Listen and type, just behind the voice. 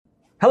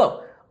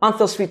Hello, I'm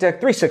Phil Svitek,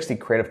 360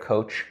 Creative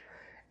Coach,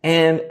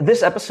 and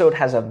this episode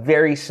has a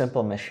very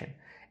simple mission,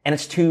 and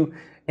it's to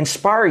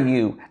inspire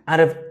you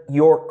out of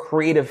your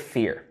creative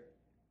fear.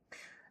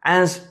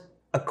 As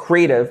a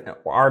creative,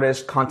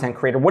 artist, content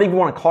creator, whatever you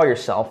want to call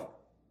yourself,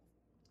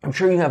 I'm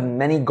sure you have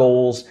many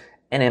goals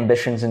and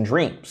ambitions and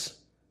dreams.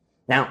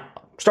 Now,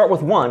 start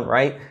with one,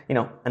 right?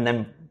 And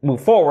then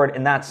move forward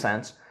in that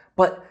sense,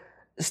 but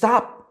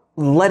stop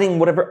letting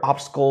whatever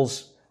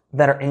obstacles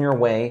that are in your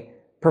way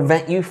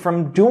prevent you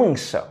from doing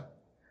so.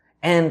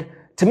 And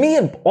to me,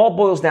 it all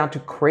boils down to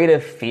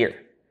creative fear.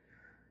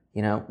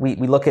 We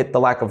look at the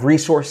lack of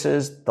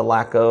resources, the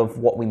lack of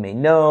what we may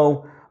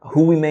know,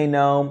 who we may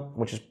know,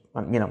 which is,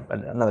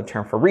 another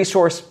term for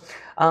resource,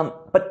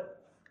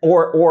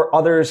 or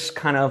others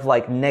kind of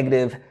like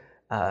negative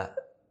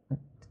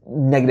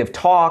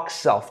talk,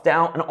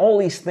 self-doubt, and all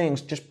these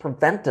things just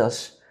prevent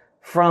us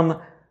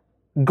from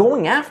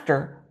going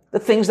after the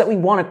things that we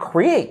want to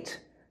create.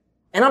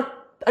 And I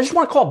just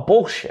want to call it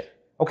bullshit,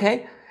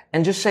 okay?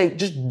 And just say,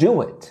 just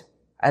do it.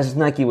 As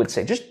Nike would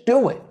say, just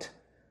do it.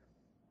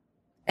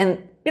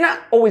 And you're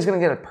not always going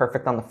to get it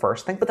perfect on the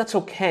first thing, but that's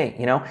okay,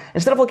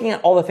 Instead of looking at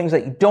all the things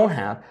that you don't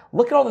have,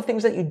 look at all the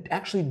things that you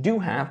actually do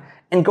have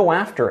and go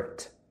after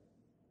it.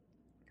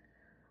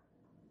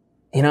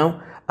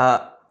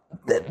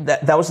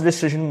 That was a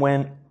decision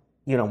when,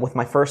 with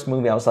my first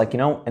movie, I was like,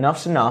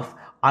 enough's enough.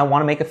 I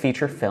want to make a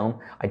feature film.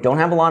 I don't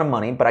have a lot of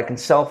money, but I can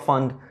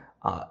self-fund,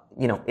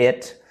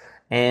 it.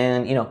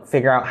 And,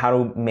 figure out how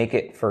to make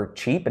it for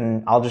cheap,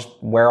 and I'll just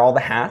wear all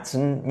the hats,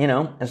 and,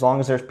 as long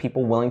as there's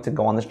people willing to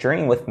go on this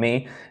journey with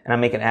me and I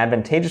make it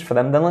advantageous for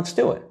them, then let's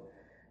do it.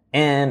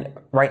 And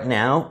right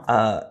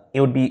now,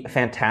 it would be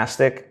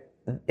fantastic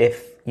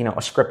if,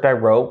 a script I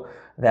wrote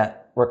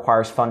that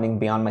requires funding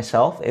beyond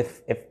myself,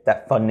 if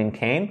that funding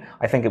came.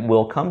 I think it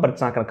will come, but it's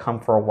not going to come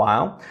for a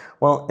while.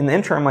 Well, in the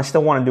interim, I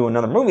still want to do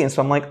another movie, and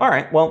so I'm like, all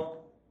right,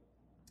 well,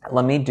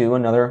 let me do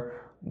another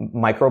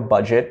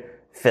micro-budget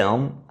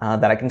film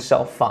that I can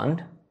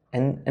self-fund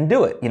and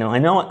do it. I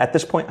know at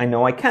this point, I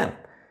know I can.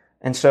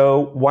 And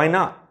so why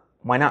not?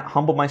 Why not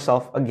humble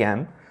myself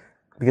again?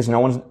 Because no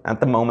one's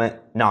at the moment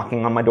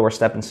knocking on my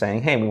doorstep and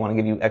saying, hey, we want to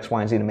give you X, Y,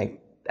 and Z to make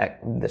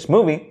this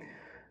movie.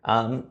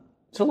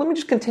 So let me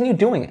just continue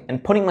doing it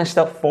and putting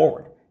myself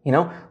forward.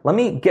 Let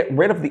me get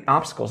rid of the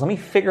obstacles. Let me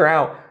figure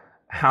out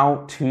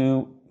how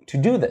to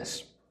do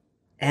this.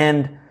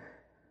 And,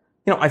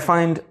 I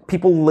find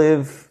people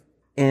live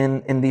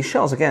in these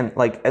shells. Again,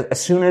 like as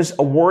soon as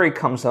a worry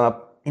comes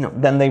up,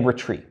 then they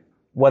retreat.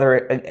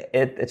 Whether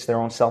it's their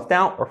own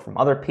self-doubt or from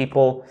other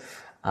people,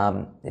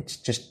 it's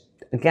just,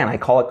 again, I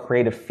call it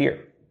creative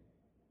fear.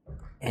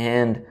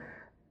 And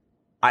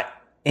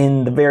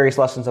in the various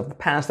lessons of the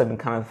past, I've been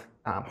kind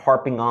of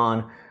harping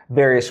on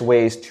various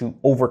ways to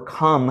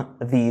overcome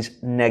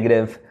these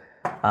negative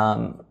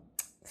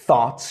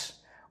thoughts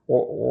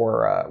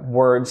or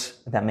words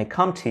that may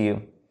come to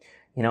you.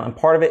 And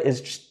part of it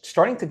is just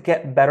starting to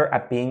get better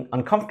at being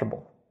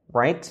uncomfortable,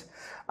 right?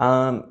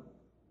 And,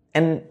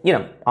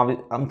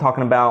 I'm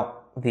talking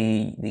about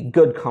the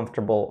good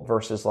comfortable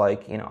versus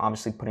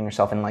obviously putting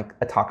yourself in like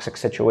a toxic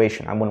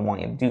situation. I wouldn't want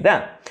you to do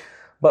that.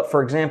 But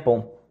for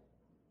example,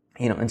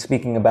 in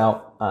speaking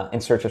about In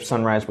Search of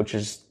Sunrise, which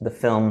is the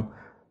film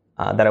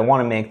that I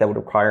want to make that would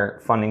require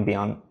funding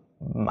beyond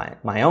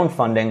my own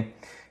funding,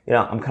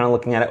 I'm kind of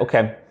looking at it,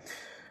 okay,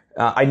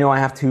 I know I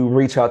have to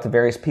reach out to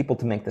various people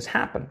to make this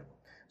happen.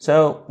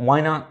 So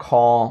why not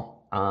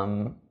call,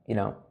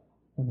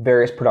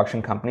 various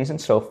production companies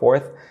and so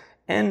forth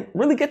and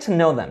really get to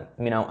know them?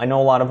 I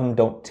know a lot of them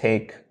don't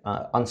take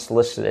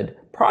unsolicited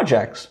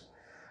projects,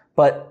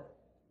 but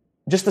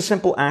just the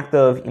simple act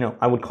of,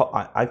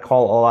 I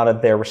call a lot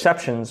of their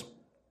receptions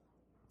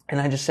and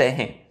I just say,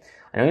 hey,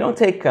 I know you don't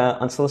take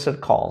unsolicited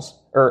calls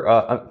or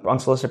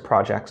unsolicited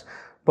projects,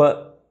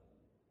 but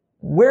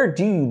where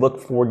do you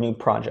look for new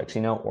projects,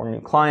 or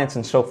new clients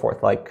and so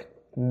forth? Like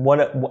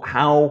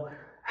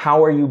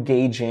how are you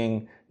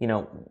gauging,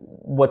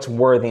 what's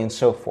worthy and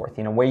so forth?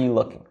 Where are you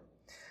looking?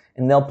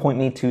 And they'll point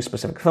me to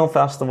specific film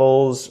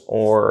festivals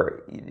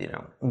or,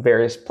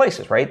 various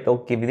places, right?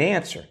 They'll give you the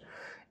answer.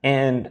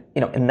 And,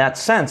 in that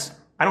sense,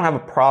 I don't have a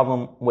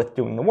problem with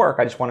doing the work.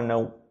 I just want to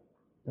know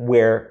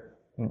where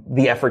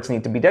the efforts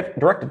need to be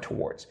directed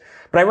towards.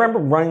 But I remember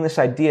running this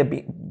idea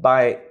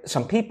by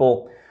some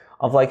people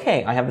of like,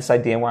 hey, I have this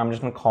idea where I'm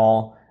just going to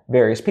call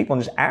various people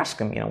and just ask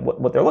them,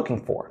 what they're looking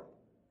for.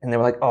 And they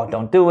were like, oh,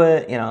 don't do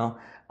it. They're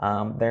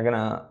going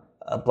to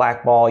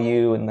blackball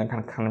you and they're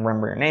going to kind of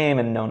remember your name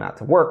and know not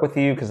to work with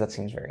you because that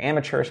seems very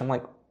amateurish. I'm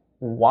like,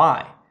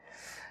 why?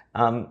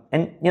 And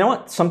you know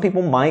what? Some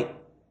people might,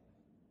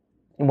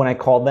 when I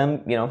called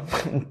them,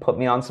 put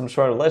me on some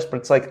sort of list, but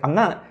it's like, I'm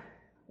not,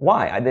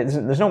 why? There's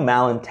no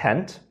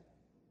malintent.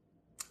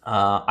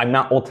 I'm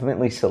not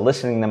ultimately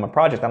soliciting them a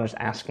project. I'm just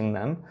asking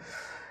them.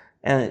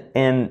 And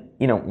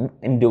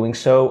in doing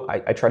so,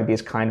 I try to be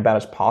as kind about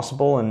as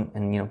possible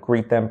and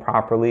greet them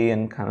properly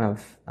and kind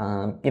of,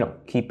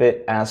 keep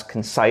it as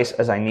concise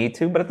as I need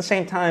to. But at the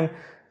same time,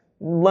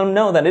 let them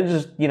know that it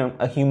is,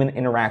 a human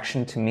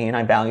interaction to me, and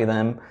I value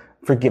them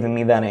for giving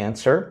me that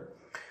answer.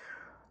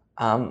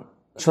 So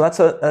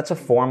that's a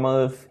form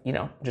of,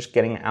 just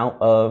getting out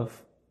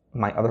of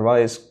my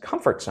otherwise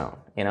comfort zone,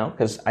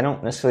 because I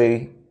don't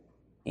necessarily,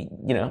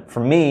 for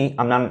me,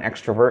 I'm not an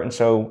extrovert, and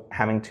so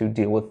having to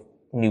deal with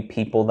new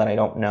people that I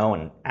don't know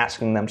and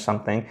asking them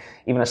something,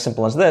 even as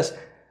simple as this,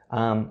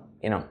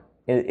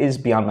 it is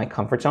beyond my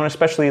comfort zone,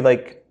 especially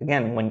like,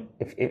 again,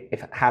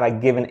 if had I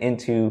given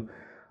into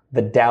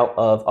the doubt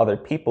of other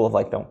people of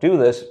like, don't do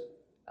this,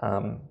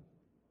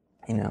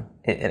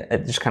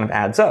 it just kind of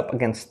adds up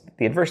against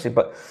the adversity.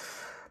 But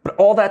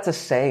all that to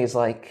say is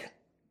like,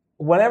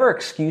 whatever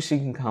excuse you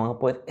can come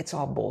up with, it's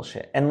all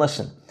bullshit. And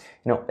listen,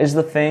 is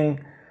the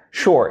thing,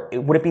 sure,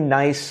 would it be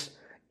nice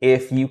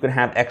if you could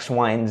have X,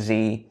 Y, and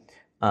Z,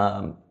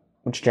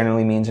 which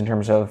generally means in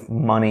terms of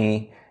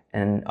money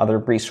and other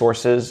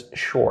resources?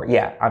 Sure,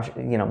 yeah,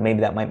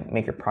 maybe that might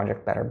make your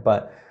project better.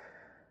 But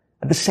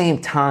at the same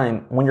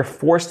time, when you're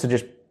forced to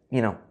just,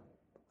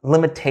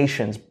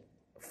 limitations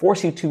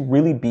force you to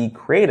really be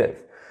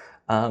creative.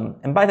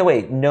 And by the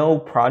way, no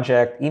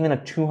project, even a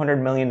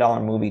 $200 million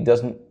movie,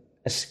 doesn't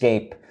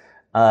escape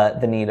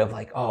the need of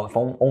like, oh, if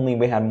only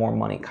we had more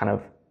money kind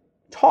of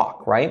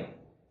talk, right?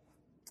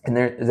 And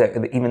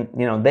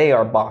even, they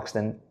are boxed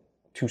in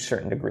to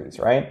certain degrees,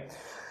 right?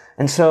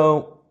 And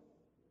so,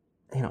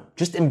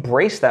 just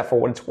embrace that for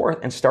what it's worth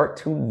and start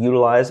to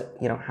utilize,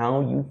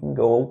 how you can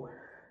go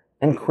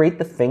and create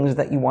the things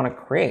that you want to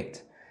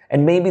create.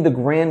 And maybe the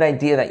grand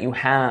idea that you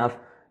have,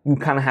 you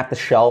kind of have to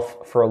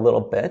shelf for a little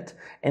bit.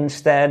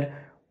 Instead,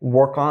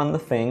 work on the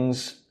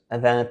things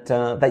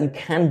that you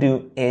can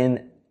do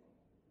in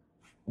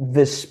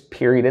this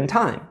period in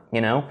time,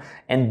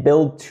 and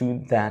build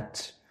to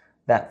that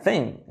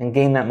thing and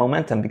gain that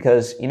momentum.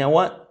 Because you know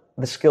what?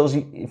 The skills,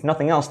 if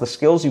nothing else, the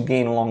skills you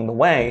gain along the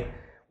way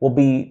will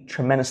be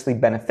tremendously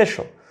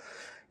beneficial.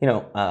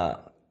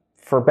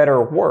 For better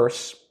or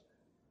worse,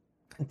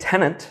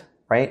 Tenet,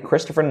 right?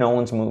 Christopher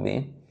Nolan's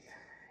movie,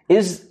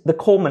 is the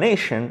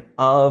culmination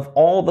of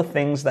all the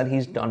things that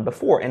he's done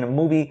before. And a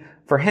movie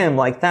for him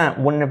like that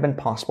wouldn't have been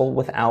possible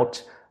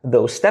without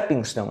those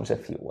stepping stones,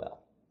 if you will.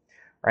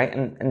 Right?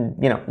 And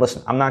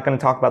listen, I'm not going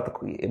to talk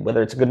about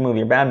whether it's a good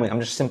movie or bad movie. I'm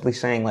just simply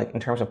saying, like, in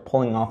terms of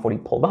pulling off what he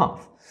pulled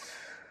off.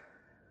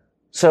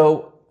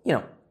 So,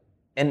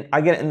 and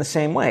I get it in the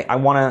same way. I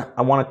want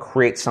to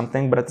create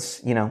something, but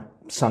it's,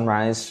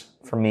 sunrise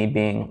for me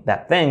being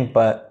that thing.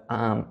 But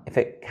if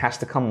it has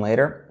to come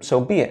later, so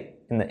be it.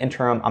 In the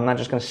interim, I'm not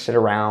just going to sit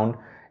around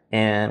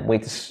and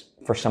wait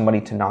for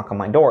somebody to knock on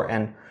my door.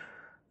 And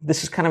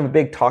this is kind of a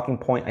big talking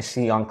point I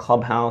see on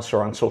Clubhouse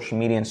or on social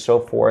media and so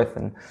forth.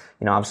 And,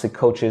 obviously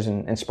coaches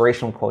and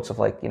inspirational quotes of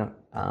like, you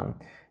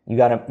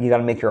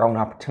gotta make your own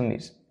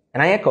opportunities.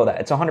 And I echo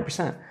that. It's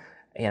 100%.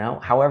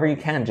 However you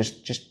can,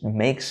 just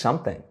make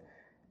something.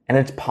 And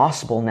it's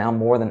possible now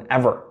more than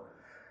ever.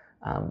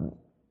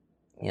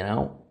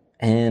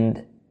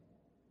 And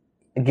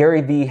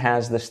Gary Vee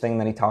has this thing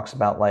that he talks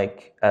about,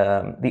 like,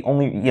 the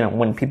only,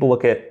 when people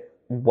look at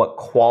what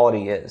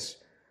quality is,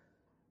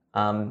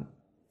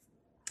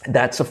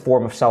 that's a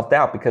form of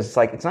self-doubt, because it's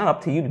like, it's not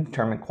up to you to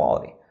determine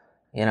quality.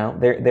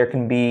 There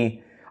can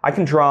be, I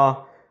can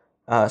draw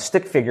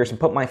stick figures and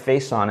put my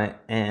face on it,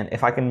 and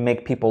if I can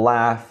make people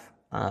laugh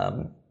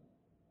and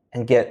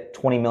get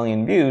 20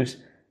 million views,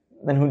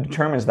 then who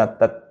determines that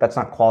that's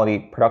not quality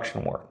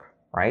production work,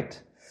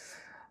 right?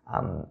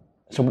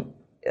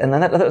 And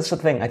then that's the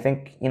thing. I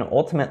think,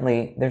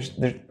 ultimately, there's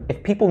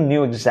if people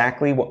knew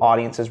exactly what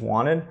audiences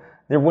wanted,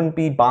 there wouldn't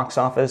be box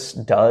office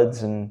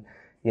duds and,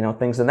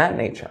 things of that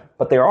nature.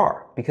 But there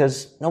are,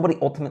 because nobody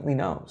ultimately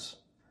knows.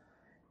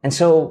 And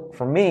so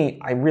for me,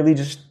 I really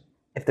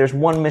if there's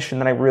one mission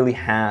that I really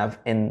have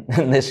in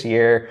this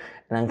year,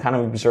 and I'm kind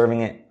of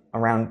observing it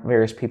around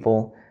various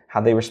people,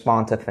 how they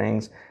respond to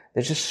things,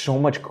 there's just so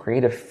much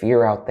creative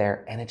fear out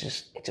there, and it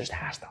just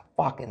has to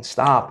fucking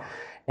stop.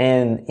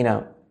 And,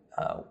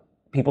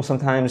 people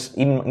sometimes,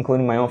 even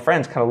including my own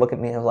friends, kind of look at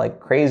me as like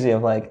crazy,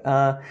 of like,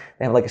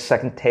 they have like a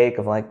second take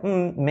of like,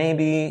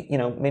 maybe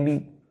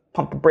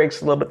pump the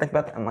brakes a little bit, think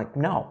about that. I'm like,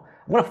 no,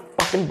 I'm going to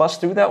fucking bust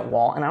through that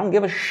wall, and I don't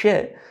give a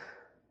shit.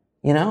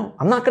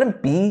 I'm not going to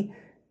be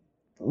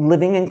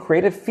living in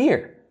creative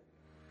fear.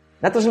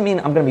 That doesn't mean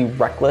I'm going to be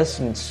reckless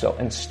and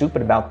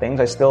stupid about things.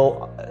 I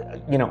still,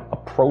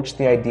 approach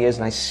the ideas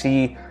and I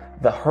see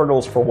the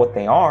hurdles for what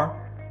they are,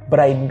 but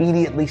I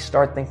immediately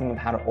start thinking of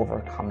how to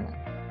overcome them.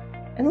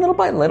 And little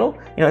by little,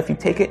 if you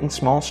take it in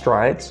small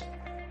strides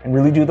and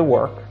really do the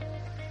work,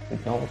 you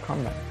can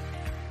overcome them.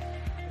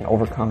 You can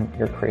overcome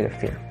your creative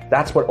fear.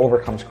 That's what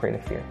overcomes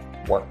creative fear,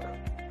 work.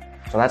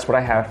 So that's what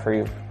I have for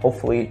you.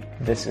 Hopefully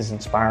this is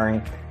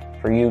inspiring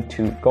for you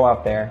to go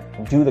out there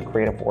and do the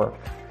creative work,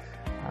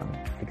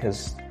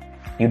 because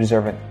you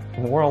deserve it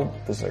and the world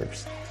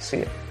deserves to see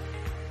it.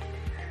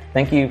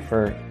 Thank you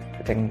for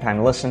taking the time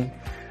to listen.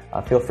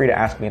 Feel free to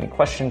ask me any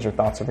questions or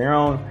thoughts of your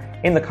own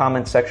in the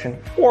comments section,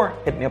 or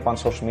hit me up on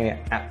social media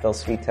at Phil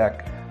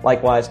Svitek.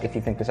 Likewise, if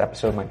you think this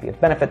episode might be of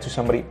benefit to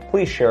somebody,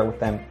 please share it with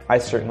them. I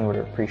certainly would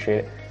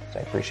appreciate it. So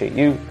I appreciate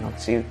you, and I'll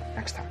see you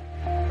next time.